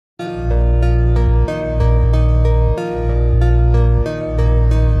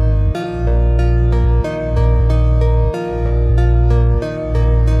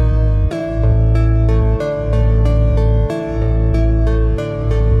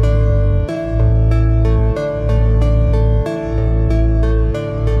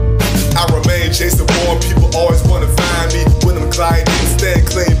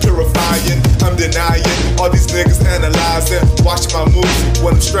denying, all these niggas analyzing, watching my moves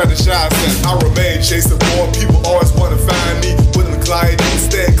when I'm strategizing. I remain chasing Bourne, people always wanna find me when I'm gliding,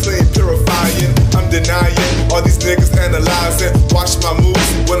 staying clean, purifying. I'm denying, all these niggas analyzing, watching my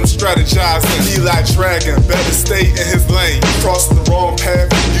moves when I'm strategizing. Eli Dragon, better stay in his lane. Crossing the wrong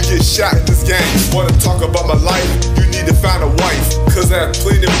path, you get shot in this game. Wanna talk about my life? You need to find a wife, cause I have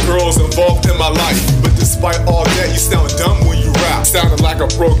plenty of girls involved in my life. But despite all that, you sound dumb when you rap. Sounding like a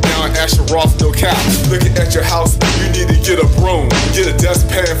broke down Asher Roth, no cap. Looking at your house, you need to get a broom. Get a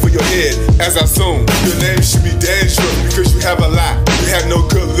dustpan for your head as I zoom. Your name should be dangerous because you have a lot. You have no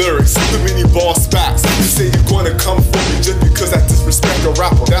good lyrics, too many ball spots. You say you're gonna come for me just because I disrespect a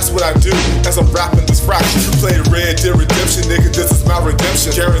rapper. That's what I do as I'm rapping this fraction. You play Red Dead Redemption, nigga, this is my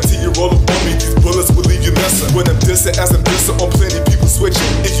redemption. Guarantee you roll up on me, these bullets will leave you messing. When I'm dissing as I'm dissing on plenty people switching.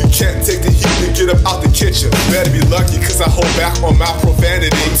 If you can't take the heat, then get up out the kitchen. Better be lucky cause I hold back on my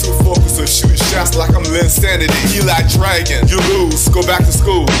profanity. I'm too focused on shooting shots like I'm Linsanity. Eli Dragon, you lose, go back to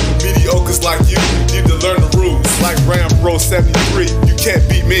school. Mediocres like you need to learn the rules. Like Rambo 73, you can't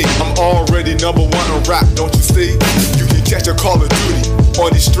beat me. I'm already #1 in rap, don't you see? You can catch a Call of Duty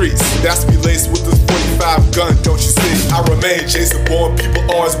on these streets. That's me laced with this 45 gun, don't you see? I remain Jason Bourne, people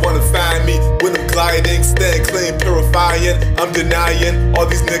always wanna find me when I'm gliding, staying clean, purifying. I'm denying, all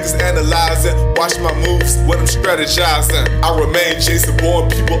these niggas analyzing, watch my moves when I'm strategizing. I remain Jason Bourne,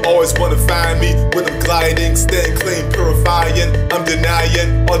 people always wanna find me when I'm gliding, staying clean, purifying. I'm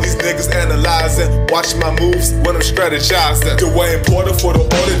denying, all these niggas analyzing, watch my moves when I'm strategizing. Dwayne Porter for the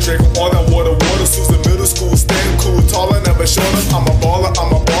order, drinking all that water. Susan middle school, staying cool, taller, never shorter. I'm a baller,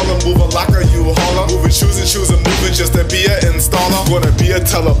 moving like a U-hauler. Moving, choosing, moving just to be an installer. Gonna be a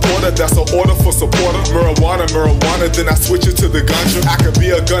teleporter, that's an order for supporter. Marijuana, then I switch it to the ganja. I could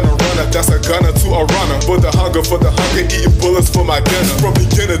be a gunner runner, that's a gunner to a runner. For the hunger, eating bullets for my dinner. From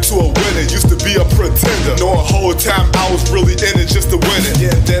beginner to a winner, used to be a pretender. Knowing whole time I was really in it just to win it.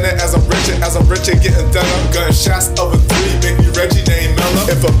 Getting dinner as I'm richer, getting done. Gunshots of a 3, make me Reggie name Miller.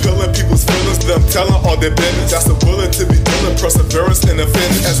 If I'm peeling people's feelings, then I'm telling all their business. That's a willing to be dealing, perseverance in the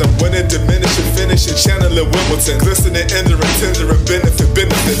finish. As I'm winning, diminishing, finishing, channeling Wimbledon. Glistening, entering, tendering,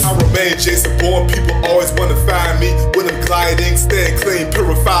 benefits. I remain Jason Bourne, people always wanna find me when I'm gliding, staying clean,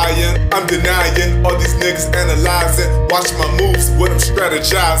 purifying. I'm denying, all these niggas analyzing, watch my moves when I'm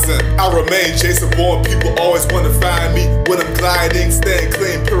strategizing. I remain Jason Bourne, people always wanna find me when I'm gliding, staying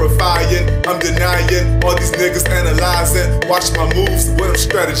clean, purifying. I'm denying, all these niggas analyzing, watch my moves when I'm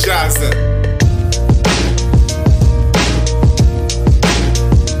strategizing.